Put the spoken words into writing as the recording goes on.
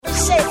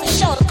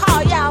sure to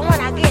call y'all when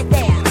I get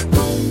there.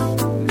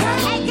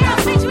 Hey, girl,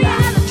 bitch, we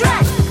out of the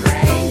dress.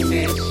 Greatest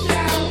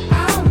show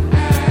on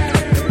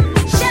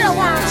earth. Shut up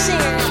while I'm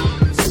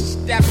singing.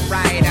 Step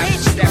right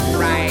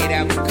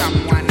up,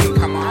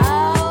 come on.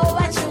 Oh,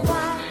 what you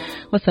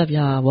want? What's up,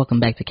 y'all? Welcome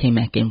back to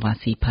K-Mac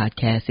NYC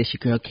Podcast. It's your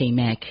girl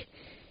K-Mac,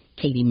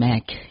 Katie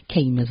Mac,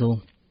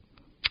 K-Mizzle,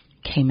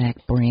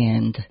 K-Mac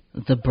brand,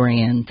 the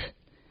brand,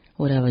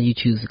 whatever you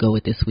choose to go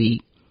with this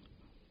week.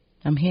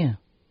 I'm here.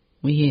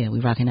 We here. We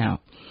rocking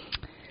out.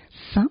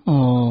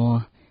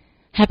 So,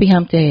 happy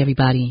hump day,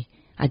 everybody.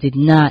 I did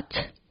not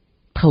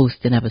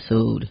post an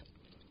episode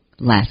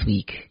last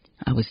week.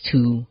 I was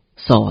too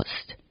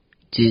sauced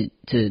to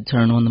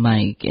turn on the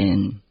mic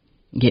and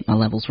get my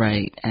levels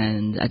right,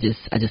 and I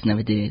just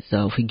never did.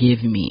 So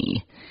forgive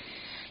me.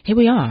 Here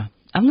we are.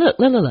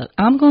 Look.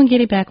 I'm gonna get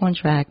it back on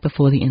track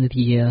before the end of the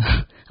year.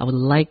 I would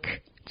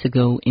like to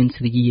go into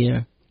the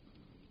year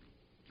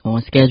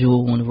on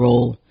schedule, on the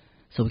roll,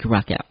 so we can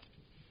rock out.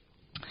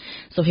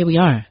 So here we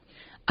are.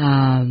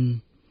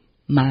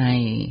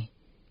 My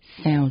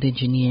sound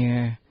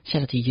engineer,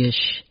 shout out to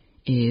Yush,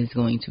 is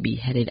going to be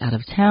headed out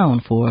of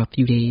town for a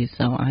few days,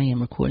 so I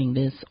am recording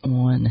this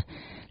on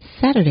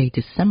Saturday,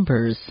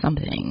 December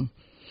something.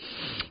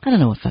 I don't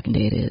know what fucking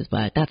day it is,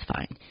 but that's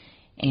fine.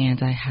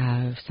 And I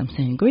have some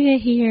sangria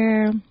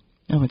here.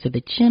 I went to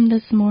the gym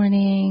this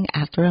morning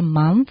after a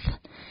month,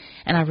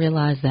 and I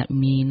realized that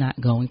me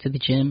not going to the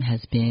gym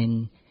has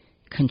been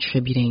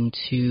contributing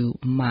to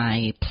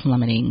my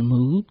plummeting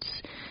moods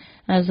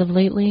as of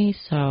lately.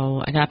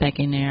 So I got back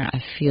in there.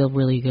 I feel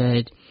really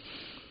good,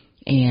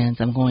 and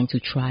I'm going to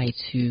try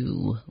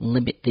to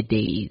limit the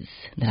days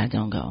that I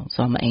don't go.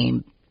 So I'm going to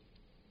aim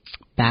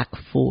back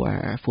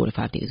for 4 to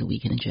 5 days a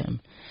week in the gym.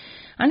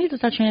 I need to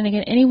start training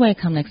again anyway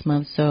come next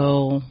month,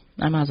 so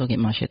I might as well get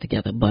my shit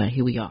together, but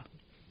here we are.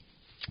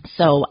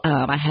 So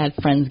I had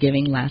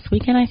Friendsgiving last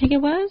weekend, I think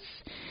it was.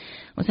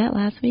 Was that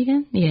last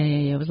weekend? Yeah,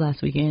 it was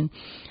last weekend.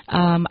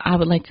 I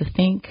would like to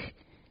think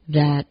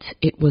that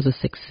it was a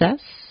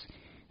success.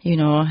 You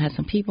know, I had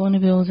some people in the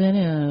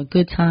building,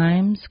 good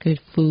times, good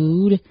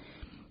food,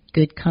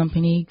 good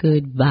company,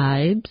 good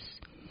vibes.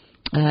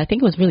 I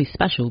think it was really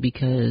special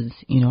because,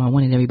 you know, I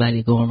wanted everybody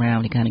to go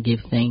around and kind of give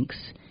thanks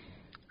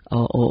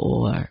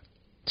or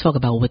talk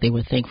about what they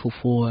were thankful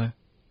for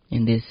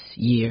in this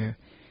year,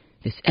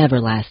 this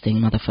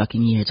everlasting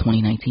motherfucking year,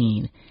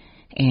 2019.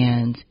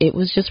 And it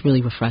was just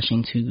really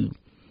refreshing to,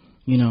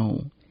 you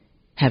know,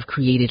 have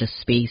created a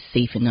space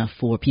safe enough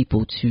for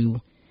people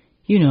to,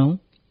 you know,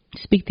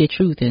 speak their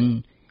truth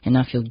and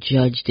not feel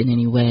judged in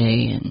any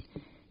way and,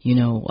 you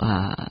know,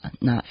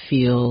 not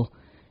feel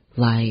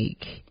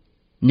like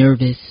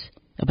nervous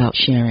about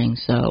sharing.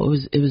 So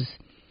it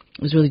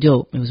was really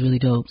dope. It was really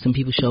dope. Some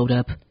people showed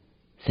up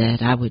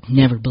that I would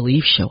never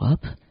believe show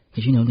up,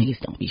 because you know niggas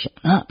don't be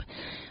showing up.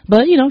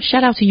 But you know,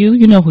 shout out to you.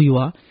 You know who you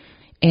are.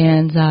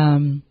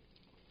 And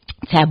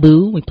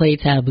Taboo, we played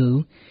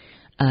Taboo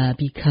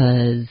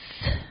because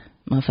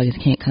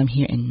motherfuckers can't come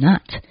here and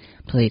not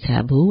play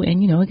Taboo.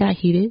 And you know, it got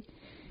heated.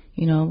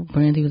 You know,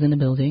 Brandy was in the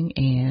building,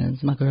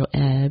 and my girl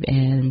Ab,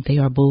 and they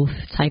are both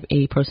type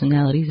A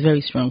personalities,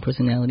 very strong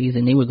personalities,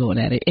 and they were going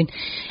at it. And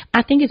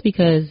I think it's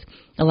because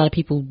a lot of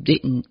people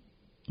didn't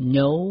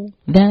know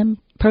them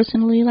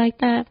personally like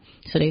that,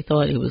 so they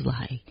thought it was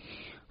like,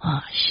 oh,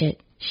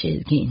 shit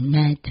is getting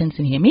mad tense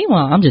in here.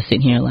 Meanwhile, I'm just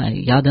sitting here like,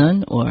 y'all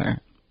done? Or,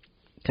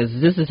 because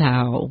this is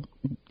how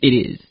it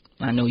is.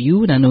 I know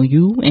you, and I know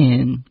you,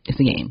 and it's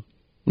a game.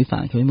 We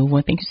fine. Can we move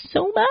on? Thank you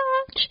so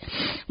much.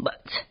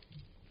 But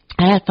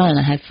I had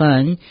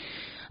fun.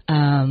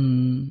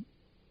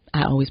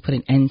 I always put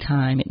an end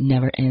time. It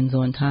never ends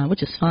on time,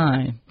 which is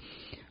fine.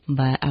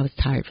 But I was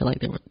tired for like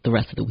the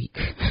rest of the week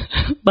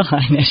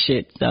behind that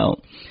shit.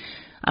 So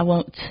I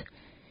won't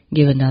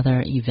give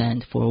another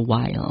event for a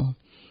while.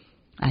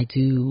 I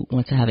do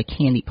want to have a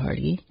candy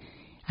party.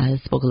 I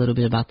spoke a little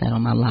bit about that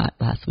on my live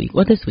last week,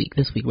 or this week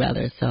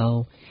rather.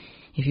 So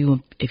if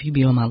you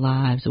be on my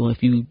lives, or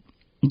if you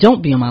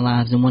don't be on my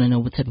lives and want to know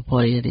what type of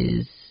party it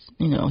is,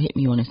 you know, hit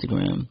me on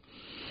Instagram,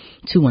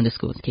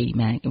 2_ Katie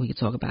Mac, and we can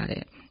talk about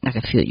it. I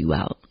can feel you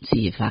out,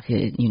 see if I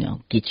could, you know,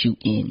 get you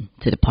in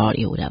to the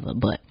party or whatever.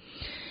 But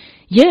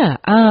yeah,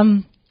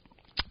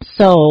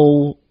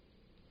 so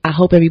I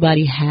hope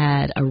everybody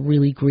had a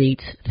really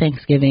great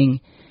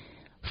Thanksgiving,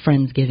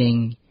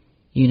 Friendsgiving,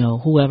 you know,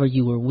 whoever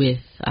you were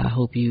with. I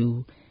hope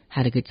you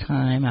had a good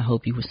time. I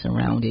hope you were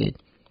surrounded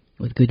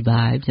with good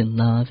vibes and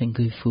love and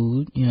good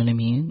food. You know what I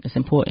mean? It's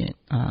important.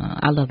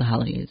 I love the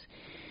holidays,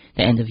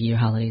 the end of year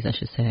holidays, I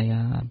should say.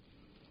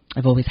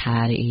 I've always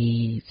had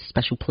a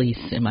special place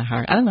in my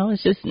heart. I don't know.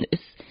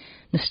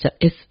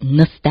 It's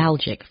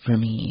nostalgic for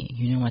me.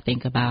 You know, I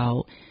think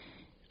about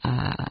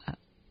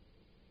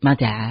my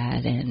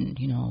dad and,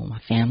 you know, my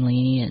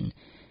family, and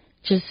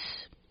just,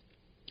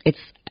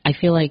 I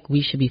feel like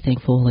we should be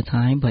thankful all the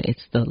time, but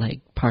it's the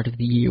like part of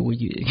the year where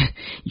you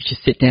should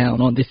sit down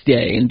on this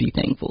day and be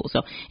thankful.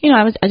 So, you know,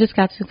 I just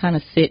got to kind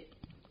of sit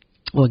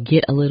or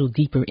get a little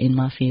deeper in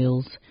my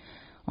feels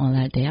on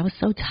that day. I was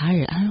so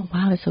tired. I don't know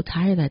why I was so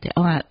tired that day.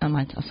 I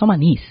saw my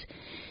niece.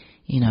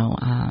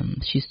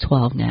 She's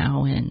 12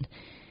 now, and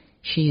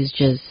she's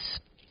just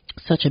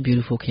such a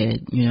beautiful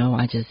kid.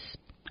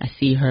 I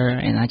see her,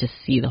 and I just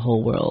see the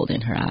whole world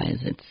in her eyes.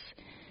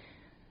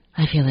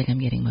 I feel like I'm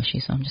getting mushy,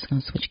 so I'm just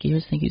going to switch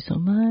gears. Thank you so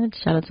much.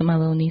 Shout out to my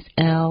little niece,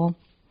 Elle.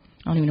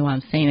 I don't even know why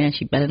I'm saying that.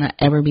 She better not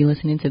ever be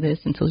listening to this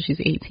until she's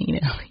 18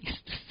 at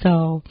least.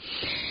 So,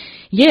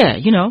 yeah,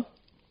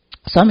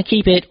 So I'm going to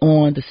keep it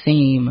on the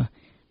same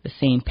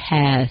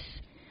path,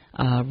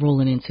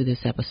 rolling into this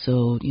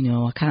episode.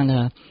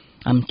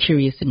 I'm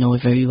curious to know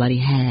if everybody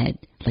had,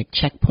 like,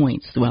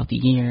 checkpoints throughout the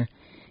year,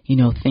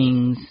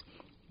 things,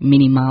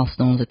 mini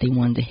milestones that they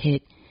wanted to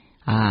hit.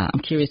 I'm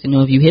curious to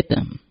know if you hit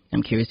them.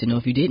 I'm curious to know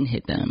if you didn't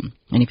hit them.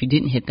 And if you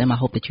didn't hit them, I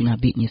hope that you're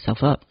not beating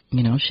yourself up.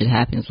 Shit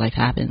happens, life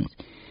happens.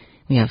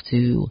 We have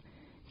to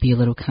be a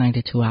little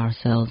kinder to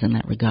ourselves in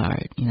that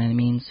regard. You know what I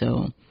mean?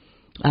 So,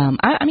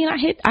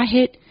 I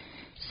hit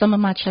some of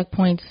my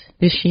checkpoints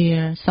this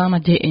year. Some I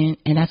didn't,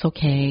 and that's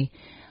okay.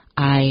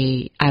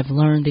 I've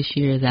learned this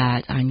year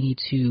that I need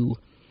to,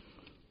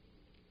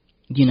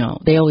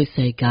 they always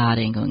say God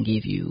ain't gonna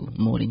give you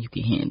more than you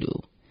can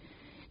handle.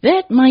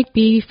 That might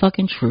be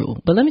fucking true,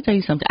 but let me tell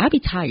you something. I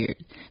be tired,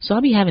 so I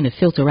be having to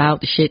filter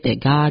out the shit that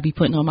God be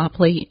putting on my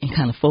plate and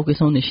kind of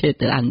focus on the shit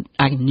that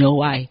I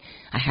know I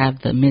have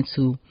the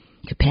mental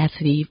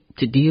capacity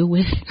to deal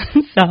with.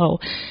 So,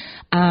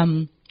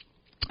 I'm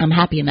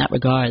happy in that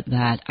regard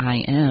that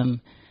I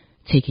am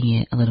taking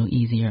it a little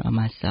easier on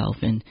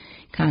myself and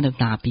kind of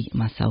not beating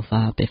myself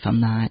up if I'm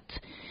not,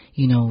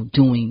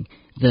 doing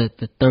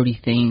the 30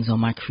 things on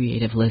my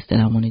creative list that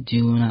I want to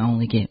do, and I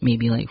only get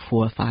maybe like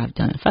 4 or 5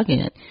 done. Fuck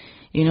it.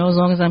 As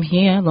long as I'm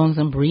here, as long as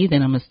I'm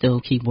breathing, I'm going to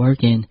still keep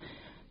working,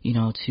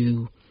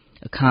 to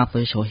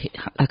accomplish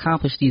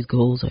these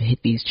goals or hit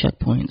these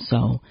checkpoints.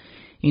 So,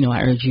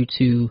 I urge you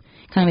to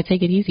kind of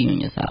take it easy on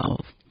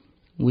yourself.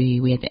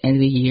 We at the end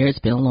of the year. It's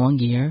been a long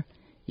year.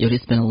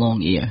 It's been a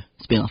long year.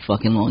 It's been a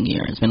fucking long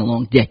year. It's been a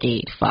long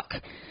decade. Fuck.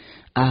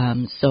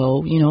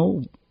 So,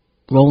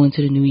 roll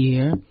into the new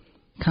year,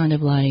 kind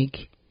of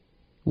like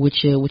with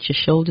your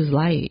shoulders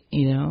light.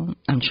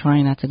 I'm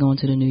trying not to go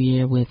into the new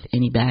year with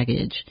any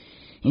baggage,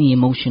 any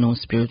emotional,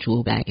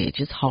 spiritual baggage.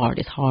 It's hard.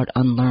 It's hard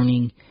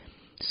unlearning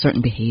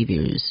certain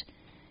behaviors.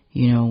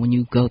 When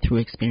you go through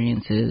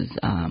experiences,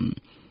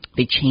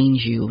 they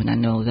change you. And I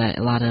know that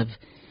a lot of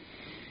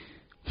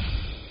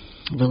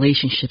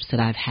relationships that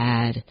I've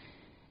had,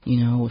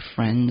 with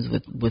friends,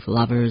 with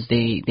lovers,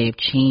 they've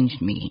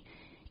changed me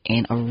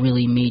in a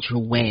really major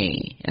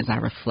way as I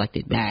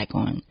reflected back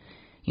on,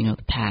 the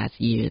past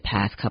year, the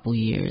past couple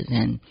years.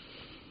 And,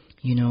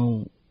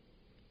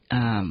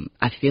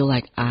 I feel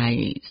like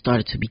I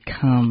started to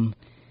become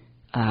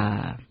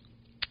a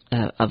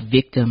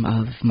victim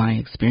of my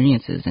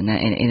experiences, and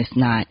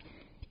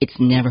it's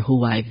never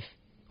who I've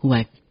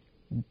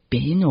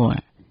been, or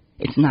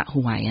it's not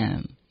who I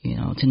am.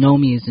 To know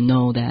me is to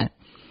know that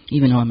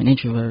even though I'm an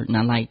introvert and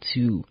I like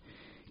to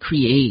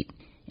create,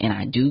 and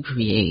I do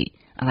create,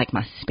 I like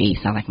my space,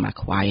 I like my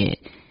quiet,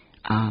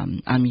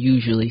 I'm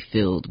usually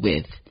filled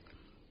with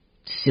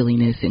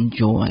silliness and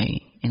joy,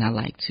 and I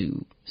like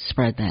to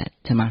spread that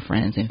to my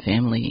friends and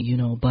family,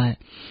 but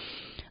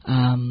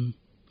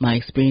my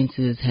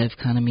experiences have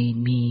kind of made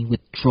me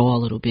withdraw a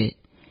little bit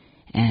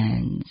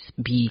and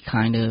be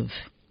kind of,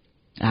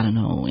 I don't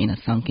know, in a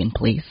sunken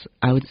place,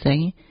 I would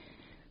say.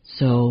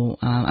 So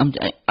I'm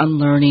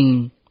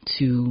learning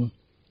to,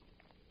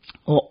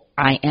 or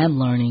I am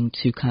learning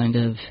to kind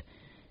of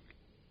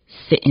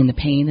sit in the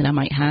pain that I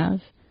might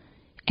have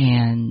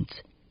and,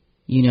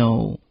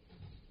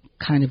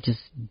 kind of just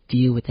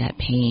deal with that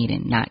pain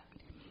and not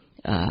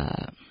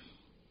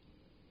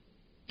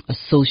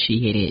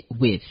associate it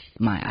with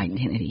my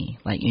identity.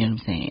 Like, what I'm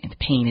saying? The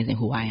pain isn't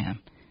who I am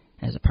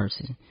as a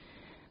person.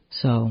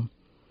 So,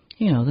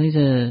 these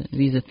are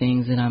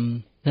things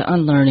that the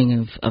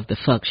unlearning of the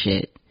fuck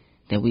shit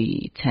that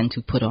we tend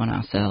to put on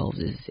ourselves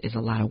is a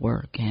lot of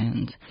work,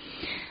 and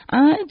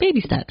baby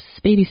steps.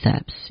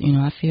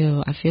 I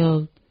feel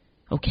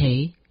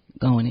okay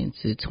going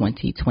into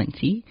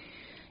 2020,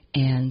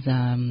 and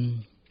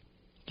I'm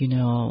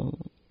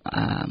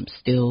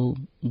still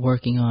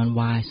working on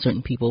why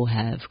certain people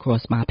have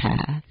crossed my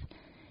path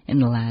in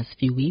the last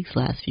few weeks,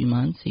 last few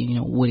months.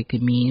 What it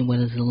could mean, what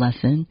is the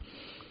lesson,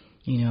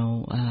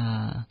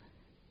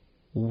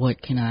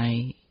 what can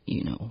I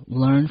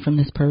learn from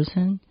this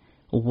person.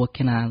 What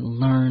can I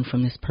learn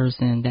from this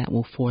person that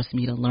will force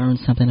me to learn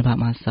something about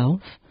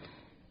myself?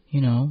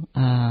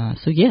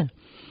 So yeah,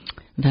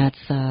 that's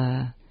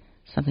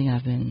something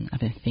I've been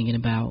thinking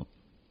about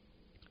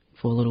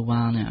for a little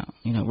while now.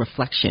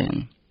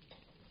 Reflection.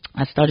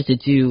 I started to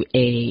do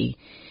a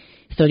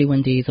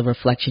 31 days of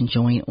reflection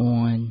joint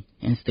on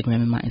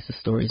Instagram and my Insta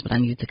stories, but I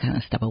needed to kind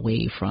of step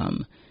away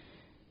from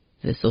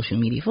the social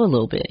media for a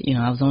little bit.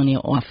 I was on there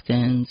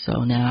often,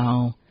 so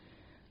now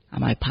I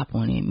might pop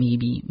on it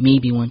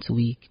maybe once a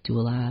week, do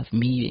a live.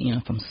 Maybe,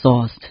 if I'm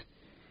sauced,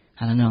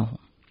 I don't know.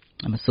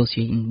 I'm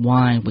associating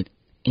wine with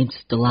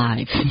Insta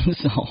Live.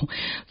 So I'm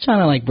trying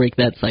to like break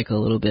that cycle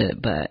a little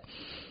bit, but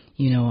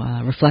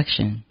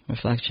reflection. I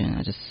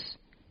just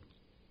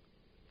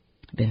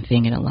been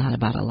thinking a lot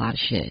about a lot of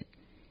shit.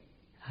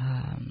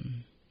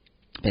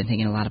 Been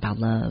thinking a lot about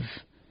love,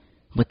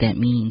 what that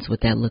means,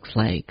 what that looks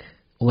like,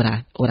 what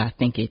I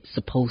think it's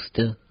supposed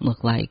to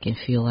look like and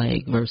feel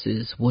like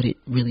versus what it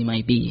really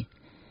might be.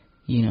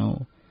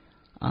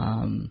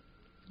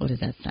 What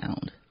does that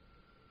sound?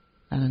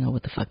 I don't know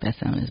what the fuck that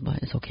sound is,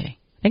 but it's okay.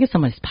 I think it's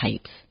somebody's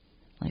pipes.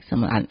 Like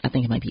I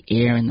think it might be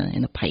air in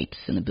the pipes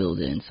in the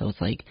building. So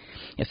it's like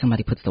if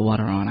somebody puts the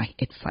water on,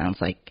 it sounds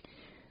like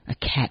a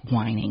cat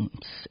whining.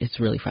 It's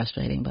really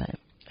frustrating, but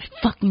I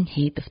fucking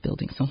hate this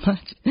building so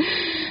much.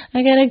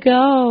 I gotta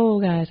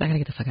go, guys. I gotta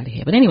get the fuck out of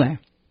here. But anyway,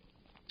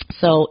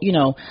 so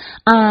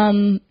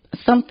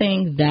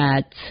something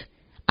that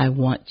I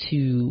want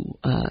to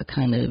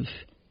kind of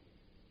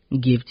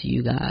give to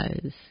you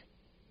guys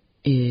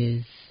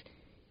is,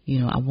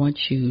 I want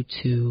you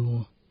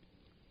to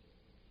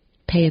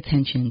pay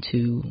attention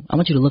to, I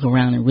want you to look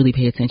around and really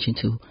pay attention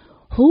to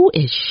who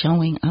is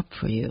showing up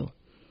for you.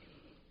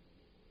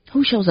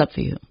 Who shows up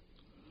for you?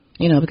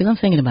 Because I'm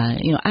thinking about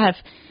it.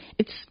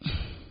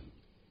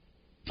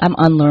 I'm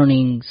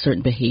unlearning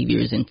certain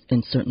behaviors and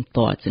certain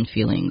thoughts and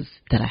feelings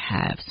that I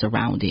have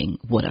surrounding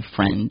what a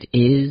friend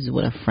is,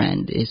 what a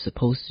friend is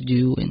supposed to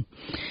do, and,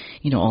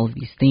 all of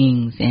these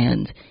things.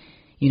 And,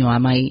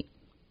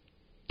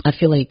 I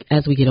feel like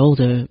as we get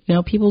older,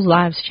 people's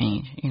lives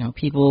change.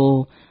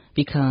 People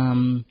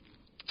become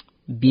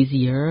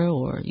busier,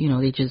 or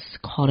they just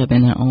caught up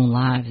in their own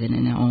lives and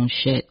in their own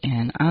shit.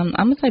 And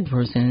I'm the type of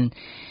person,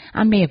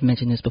 I may have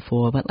mentioned this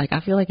before, but like I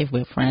feel like if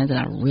we're friends and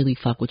I really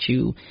fuck with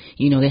you,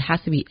 there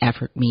has to be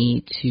effort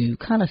made to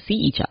kind of see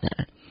each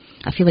other.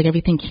 I feel like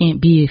everything can't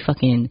be a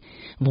fucking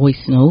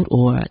voice note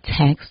or a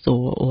text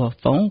or a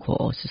phone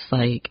call. It's just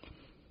like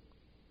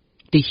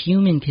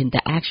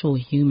the actual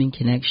human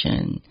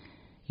connection,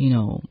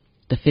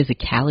 the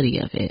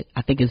physicality of it,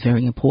 I think is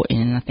very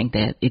important, and I think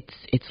that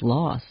it's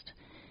lost.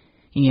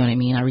 You know what I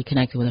mean? I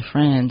reconnected with a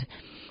friend,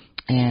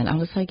 and I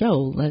was like,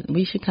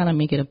 we should kind of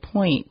make it a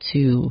point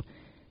to,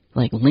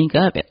 like, link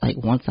up at, like,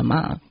 once a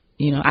month.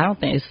 I don't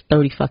think it's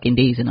 30 fucking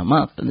days in a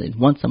month.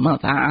 Once a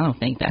month, I don't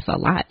think that's a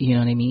lot. You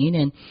know what I mean?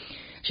 And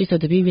she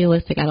said, to be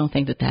realistic, I don't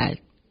think that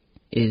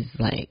is,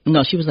 like,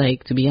 no, she was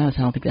like, to be honest,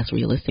 I don't think that's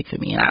realistic for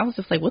me. And I was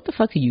just like, what the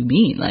fuck do you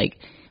mean? Like,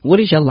 what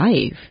is your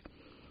life?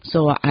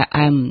 So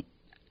I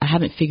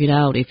haven't figured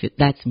out if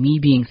that's me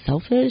being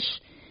selfish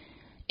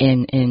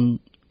and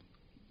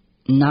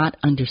not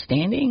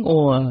understanding,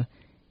 or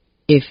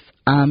if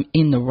I'm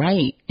in the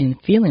right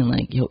and feeling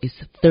like, it's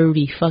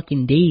 30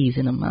 fucking days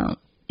in a month.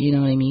 You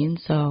know what I mean?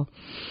 So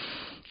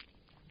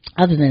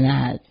other than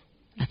that,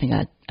 I think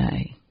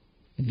I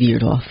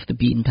veered off the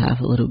beaten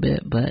path a little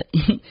bit, but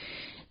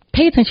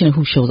pay attention to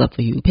who shows up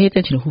for you. Pay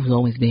attention to who's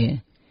always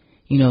there.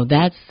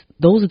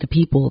 Those are the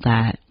people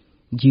that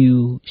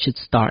you should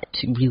start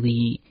to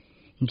really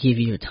give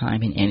your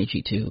time and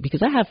energy to.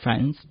 Because I have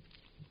friends,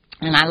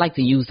 and I like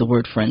to use the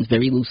word friends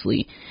very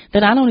loosely,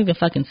 that I don't even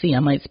fucking see. I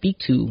might speak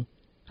to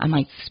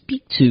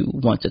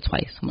once or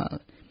twice a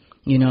month,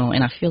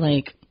 and I feel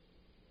like,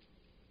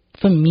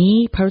 for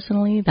me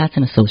personally, that's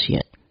an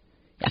associate.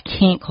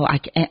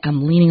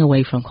 I'm leaning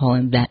away from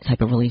calling that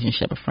type of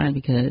relationship a friend,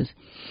 because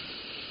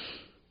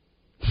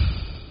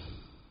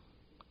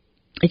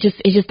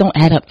it just don't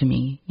add up to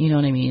me. You know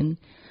what I mean?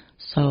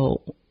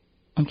 So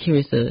I'm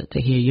curious to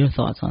hear your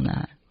thoughts on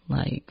that,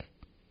 like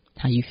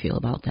how you feel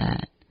about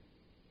that.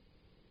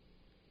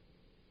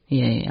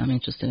 Yeah, I'm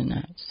interested in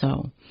that.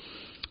 So,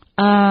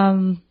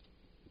 I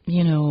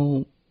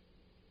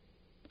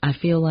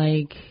feel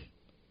like,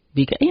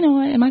 because,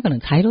 am I going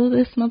to title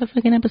this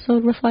motherfucking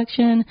episode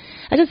Reflection?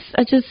 I just,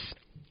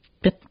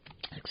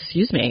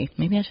 excuse me,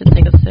 maybe I should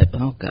take a sip.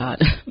 Oh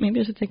God, maybe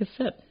I should take a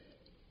sip.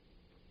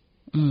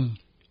 I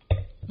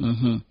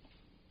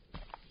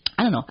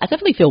don't know. I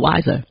definitely feel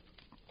wiser.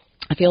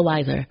 I feel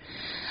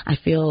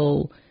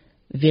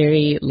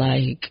very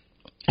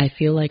I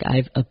feel like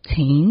I've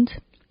obtained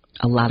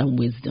a lot of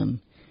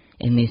wisdom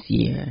in this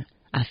year.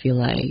 I feel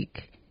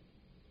like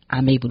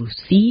I'm able to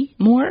see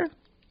more,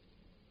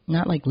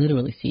 not like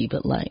literally see,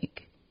 but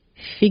like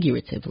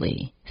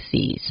figuratively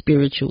see,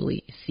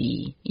 spiritually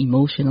see,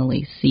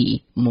 emotionally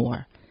see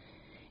more.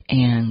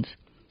 And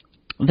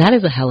that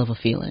is a hell of a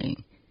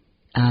feeling.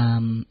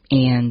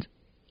 And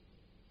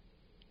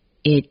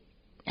it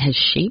has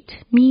shaped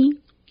me.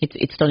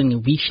 It's starting to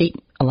reshape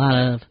a lot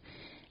of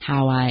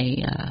how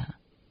I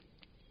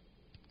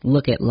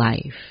look at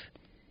life.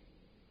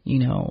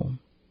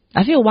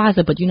 I feel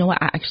wiser, but you know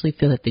what? I actually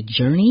feel that the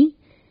journey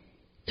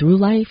through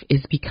life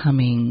is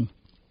becoming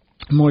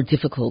more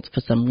difficult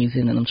for some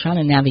reason, and I'm trying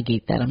to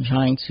navigate that. I'm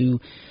trying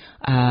to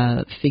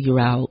figure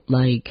out,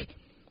 like,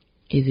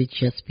 is it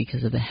just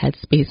because of the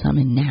headspace I'm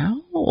in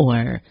now,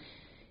 or,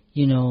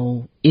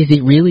 is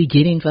it really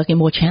getting fucking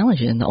more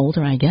challenging the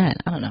older I get?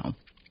 I don't know.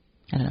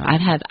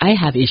 I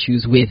have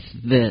issues with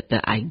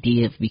the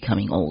idea of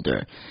becoming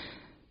older.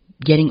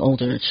 Getting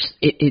older,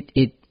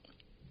 it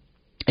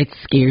it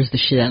scares the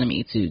shit out of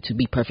me, to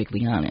be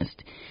perfectly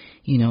honest.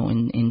 You know,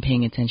 and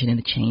paying attention to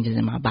the changes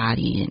in my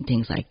body and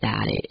things like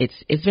that. It's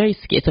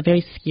a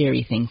very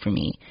scary thing for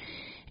me.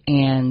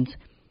 And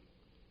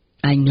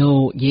I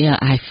know,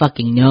 I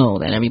fucking know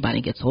that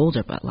everybody gets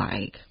older, but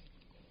like,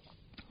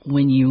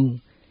 when you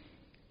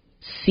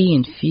see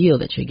and feel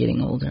that you're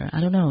getting older, I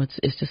don't know,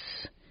 it's just,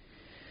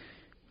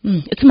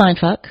 it's a mind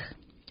fuck.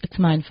 It's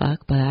a mind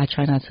fuck, but I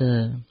try not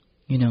to,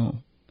 you know,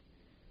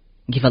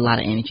 give a lot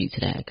of energy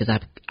to that, because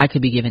I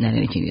could be giving that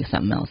energy to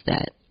something else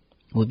that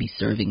would be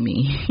serving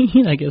me,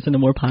 I guess, in a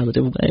more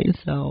positive way.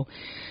 So,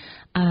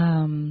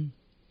 I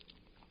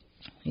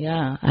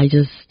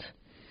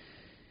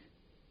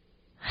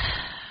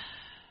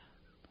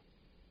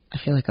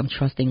feel like I'm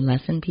trusting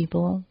less in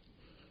people.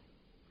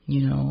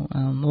 You know,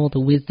 all the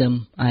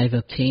wisdom I've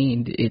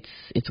obtained,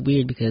 it's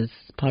weird, because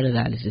part of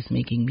that is just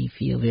making me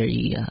feel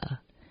very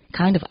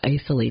kind of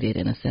isolated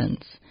in a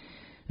sense,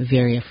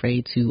 very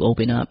afraid to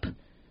open up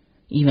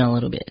even a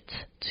little bit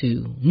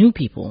to new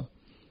people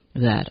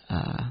that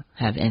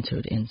have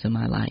entered into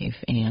my life.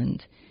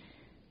 And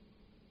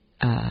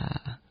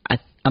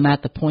I'm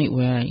at the point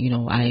where, you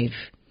know, I've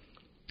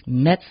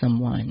met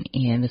someone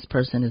and this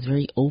person is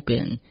very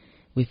open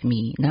with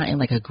me, not in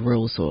like a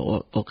gross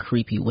or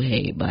creepy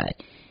way, but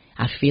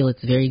I feel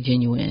it's very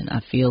genuine.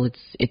 I feel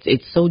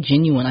it's so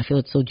genuine. I feel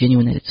it's so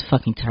genuine that it's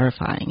fucking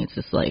terrifying. It's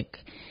just like,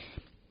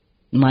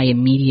 my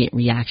immediate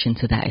reaction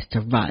to that is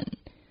to run,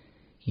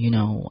 you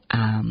know,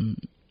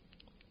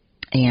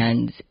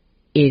 and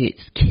it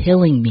is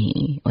killing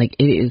me. Like,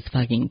 it is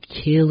fucking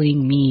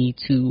killing me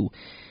to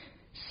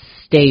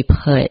stay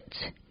put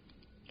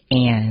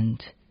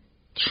and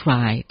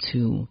try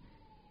to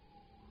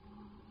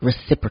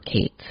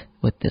reciprocate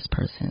what this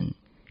person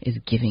is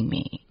giving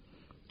me.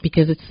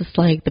 Because it's just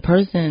like, the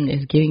person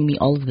is giving me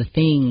all of the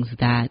things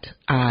that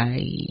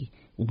I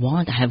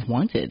have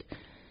wanted,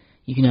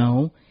 you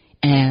know,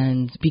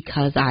 and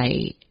because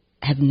I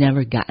have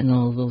never gotten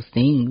all of those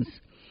things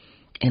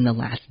in the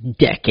last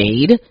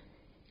decade,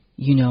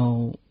 you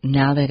know,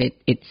 now that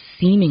it's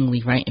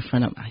seemingly right in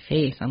front of my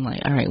face, I'm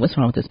like, all right, what's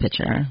wrong with this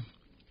picture?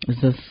 Is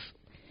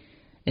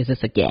this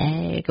a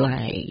gag?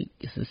 Like,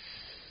 is this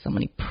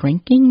somebody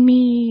pranking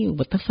me?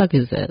 What the fuck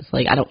is this?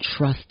 Like, I don't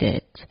trust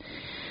it.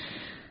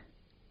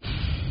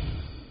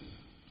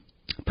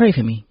 Pray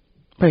for me,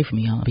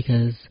 y'all,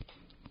 because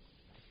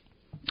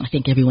I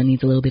think everyone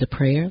needs a little bit of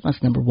prayer.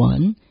 That's number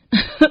one.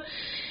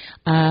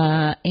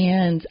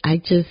 And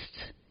I'm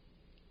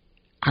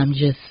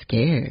just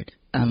scared.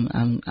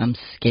 I'm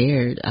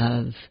scared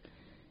of,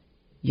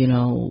 you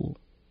know,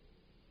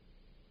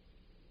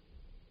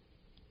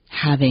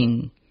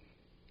 having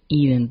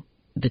even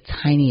the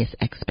tiniest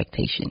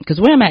expectation. Because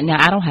where I'm at now,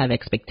 I don't have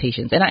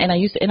expectations, and I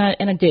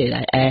did.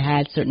 I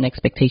had certain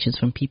expectations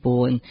from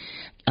people, and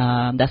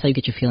that's how you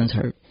get your feelings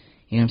hurt.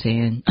 You know what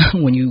I'm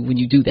saying? when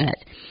you do that.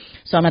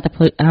 So I'm at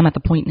the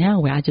point now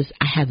where I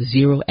have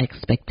zero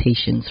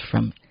expectations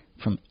from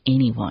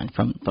anyone,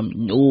 from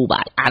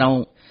nobody. I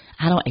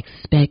don't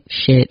expect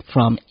shit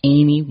from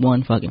any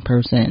one fucking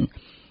person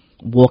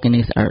walking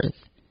this earth.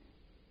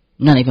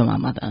 Not even my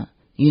mother.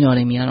 You know what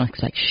I mean? I don't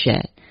expect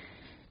shit.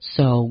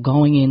 So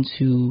going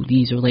into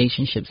these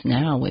relationships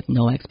now with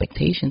no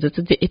expectations,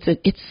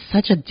 it's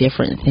such a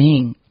different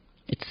thing.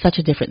 It's such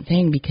a different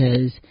thing,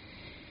 because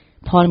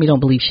part of me don't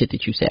believe shit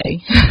that you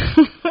say.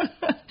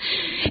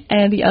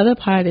 And the other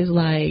part is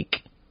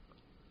like,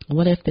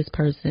 what if this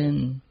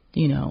person,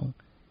 you know,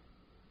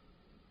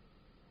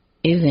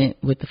 isn't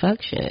with the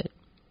fuck shit?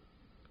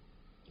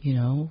 You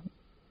know,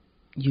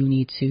 you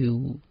need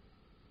to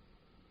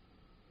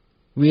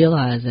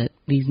realize that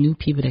these new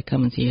people that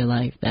come into your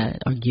life that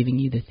are giving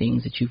you the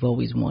things that you've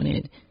always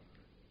wanted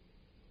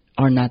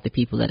are not the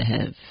people that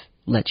have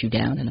let you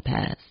down in the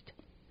past.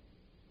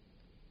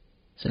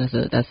 So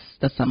that's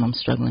something I'm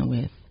struggling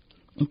with.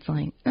 It's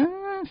like,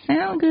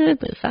 sound good,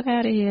 but fuck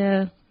out of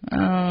here.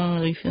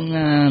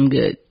 I'm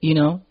good, you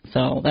know.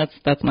 So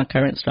that's my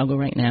current struggle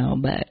right now.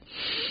 But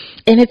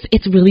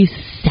it's really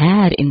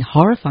sad and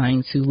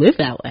horrifying to live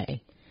that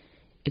way.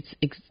 It's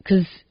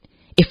because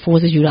it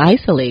forces you to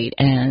isolate,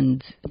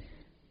 and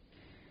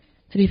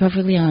to be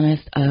perfectly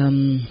honest,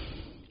 I'm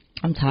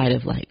tired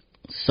of like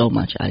so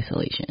much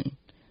isolation.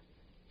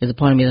 There's a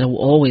part of me that will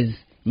always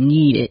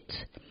need it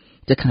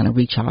to kind of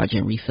recharge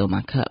and refill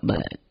my cup,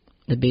 but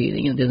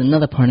there's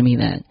another part of me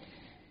that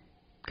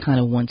kind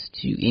of wants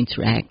to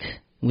interact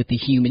with the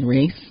human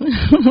race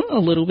a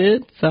little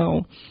bit.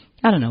 So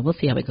I don't know. We'll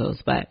see how it goes.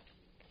 But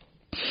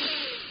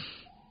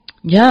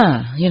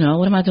yeah, you know,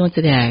 what am I doing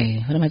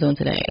today?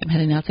 I'm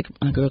heading out to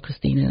my girl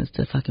Christina's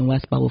to fucking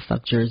West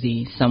Bubblefuck,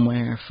 Jersey,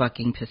 somewhere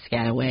fucking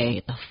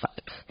Piscataway. The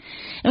fuck.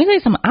 Let me tell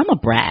you something. I'm a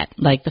brat.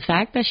 Like, the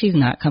fact that she's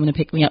not coming to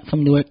pick me up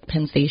from Newark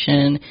Penn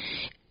Station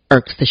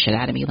irks the shit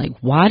out of me. Like,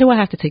 why do I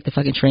have to take the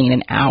fucking train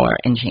an hour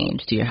and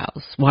change to your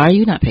house? Why are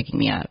you not picking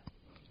me up?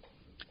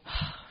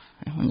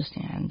 I don't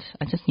understand.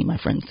 I just need my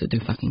friends to do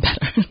fucking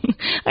better.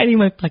 I need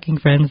my fucking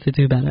friends to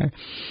do better.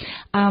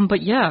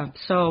 But yeah,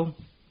 so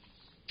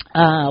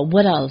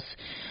What else?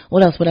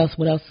 What else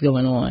is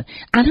going on?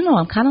 I don't know.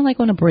 I'm kind of like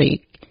on a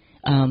break,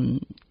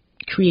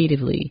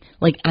 creatively.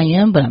 Like I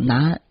am, but I'm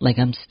not. Like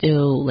I'm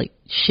still, like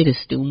shit is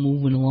still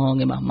moving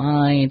along in my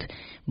mind,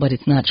 but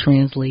it's not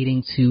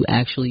translating to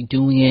actually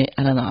doing it.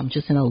 I don't know. I'm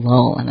just in a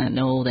lull, and I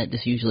know that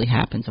this usually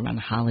happens around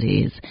the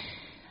holidays.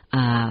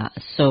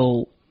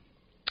 So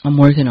I'm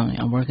working on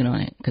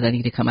it because I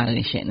need to come out of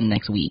this shit in the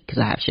next week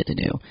because I have shit to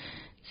do.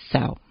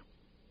 So,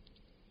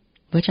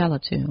 what y'all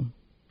up to?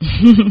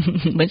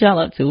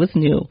 What's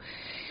new?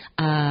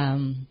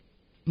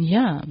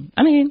 Yeah,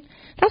 I mean,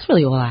 that's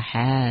really all I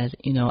had.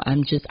 You know,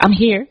 I'm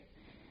here.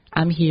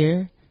 I'm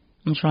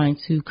trying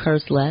to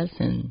curse less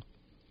and,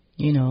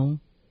 you know,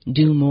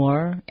 do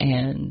more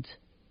and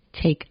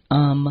take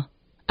out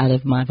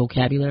of my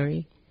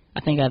vocabulary.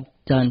 I think I've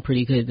done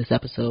pretty good this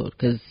episode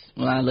because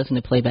when I listen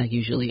to playback,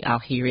 usually I'll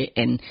hear it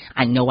and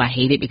I know I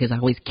hate it because I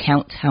always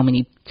count how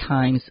many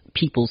times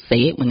people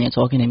say it when they're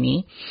talking to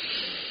me.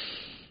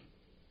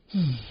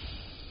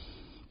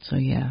 So,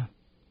 yeah.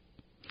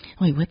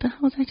 Wait, what the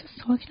hell was I just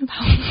talking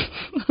about?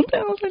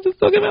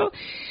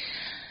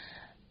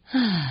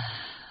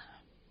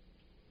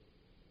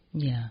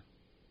 Yeah.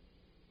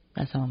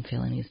 That's how I'm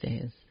feeling these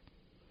days.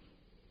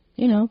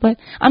 You know, but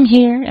I'm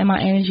here and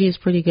my energy is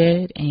pretty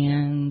good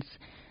and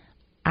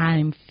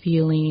I'm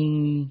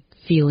feeling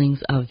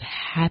feelings of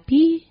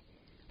happy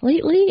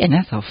lately, and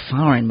that's a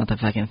foreign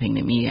motherfucking thing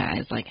to me,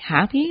 guys. Like,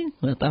 happy?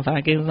 What the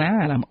fuck is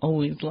that? I'm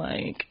always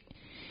like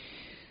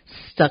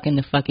stuck in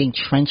the fucking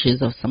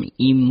trenches of some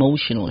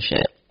emotional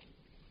shit.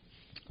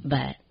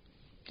 But,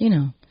 you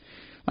know,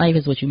 life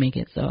is what you make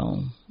it,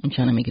 so I'm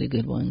trying to make it a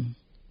good one.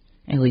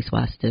 At least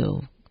while I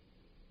still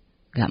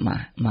got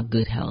my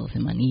good health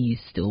and my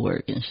knees still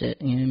work and shit,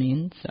 you know what I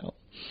mean? So,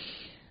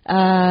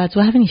 do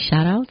I have any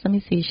shout outs? Let me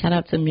see. Shout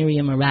out to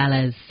Miriam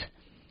Morales.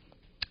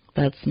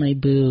 That's my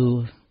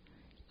boo.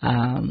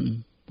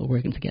 We're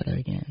working together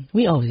again.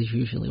 We always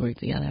usually work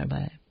together,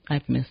 but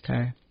I've missed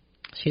her.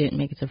 She didn't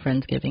make it to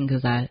Friendsgiving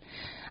because I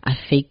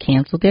fake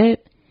canceled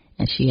it,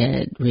 and she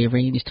had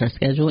rearranged her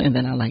schedule, and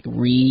then I like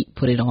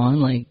put it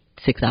on like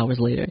 6 hours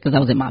later because I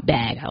was in my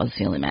bag. I was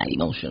feeling mad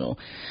emotional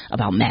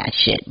about mad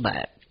shit,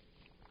 but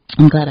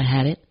I'm glad I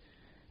had it.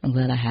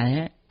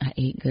 I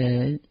ate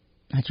good.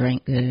 I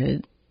drank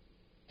good.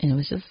 And it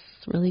was just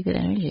really good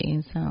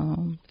energy. So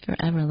if you're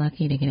ever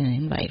lucky to get an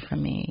invite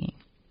from me,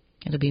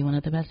 it'll be one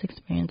of the best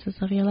experiences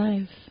of your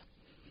life.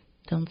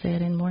 Don't say I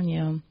didn't warn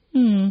you.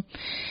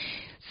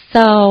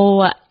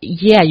 So,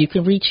 yeah, you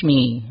can reach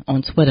me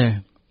on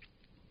Twitter,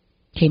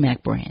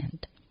 KMac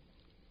Brand,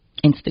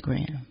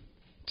 Instagram,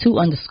 2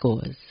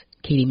 underscores,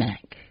 Katie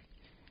Mac.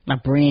 My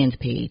brand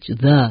page,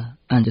 the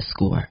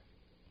 _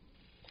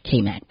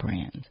 KMac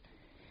Brand.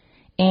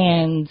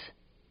 And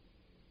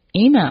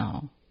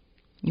email.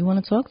 You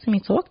want to talk to me?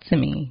 Talk to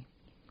me.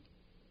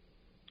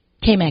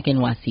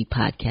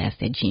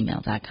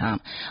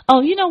 KMacNYCpodcast@gmail.com.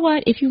 Oh, you know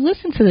what? If you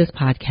listen to this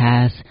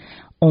podcast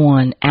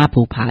on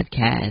Apple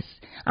Podcasts,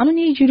 I'm going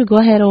to need you to go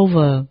ahead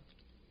over,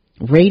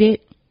 rate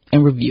it,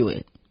 and review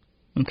it.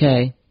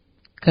 Okay?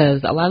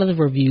 Because a lot of the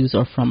reviews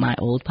are from my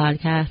old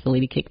podcast, The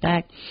Lady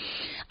Kickback.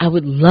 I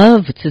would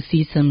love to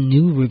see some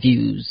new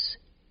reviews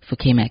for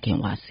KMac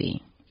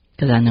NYC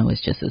because I know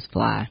it's just as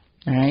fly.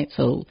 All right?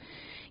 So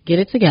get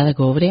it together.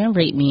 Go over there and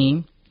rate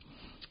me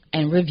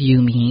and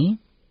review me.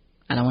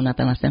 I don't want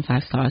nothing less than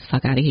 5 stars.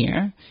 Fuck out of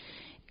here.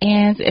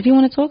 And if you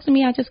want to talk to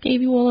me, I just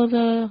gave you all of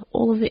the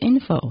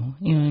info.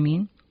 You know what I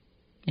mean?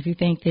 If you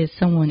think there's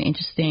someone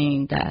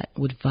interesting that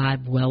would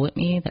vibe well with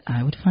me, that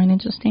I would find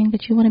interesting,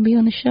 that you want to be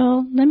on the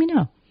show, let me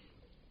know.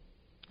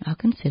 I'll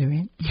consider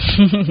it.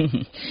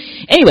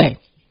 Anyway,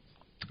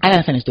 I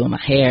gotta finish doing my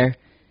hair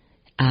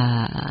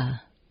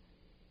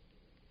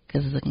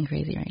because it's looking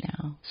crazy right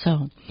now.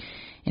 So,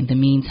 in the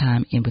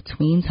meantime, in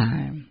between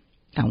time,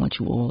 I want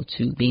you all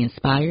to be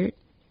inspired.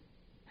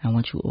 I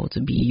want you all to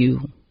be you.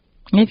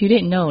 And if you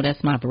didn't know,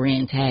 that's my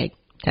brand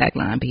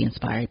tagline, be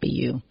inspired, be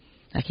you.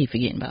 I keep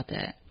forgetting about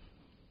that.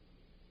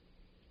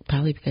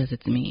 Probably because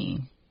it's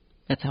me.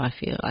 That's how I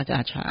feel. I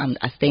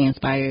stay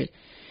inspired,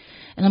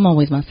 and I'm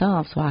always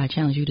myself, so I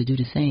challenge you to do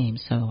the same.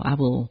 So I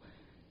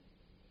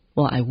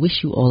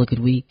wish you all a good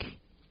week.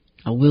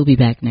 I will be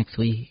back next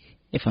week.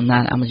 If I'm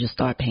not, I'm going to just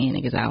start paying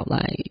niggas out.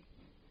 Like,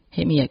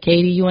 hit me up.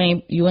 Katie, you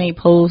ain't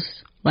post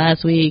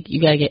last week.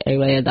 You got to get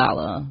everybody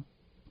 $1.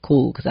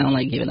 Cool, because I don't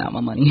like giving out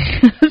my money.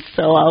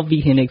 So I'll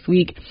be here next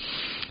week.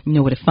 You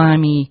know where to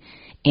find me.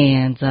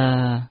 And,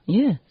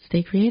 yeah,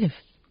 stay creative.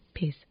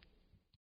 Peace.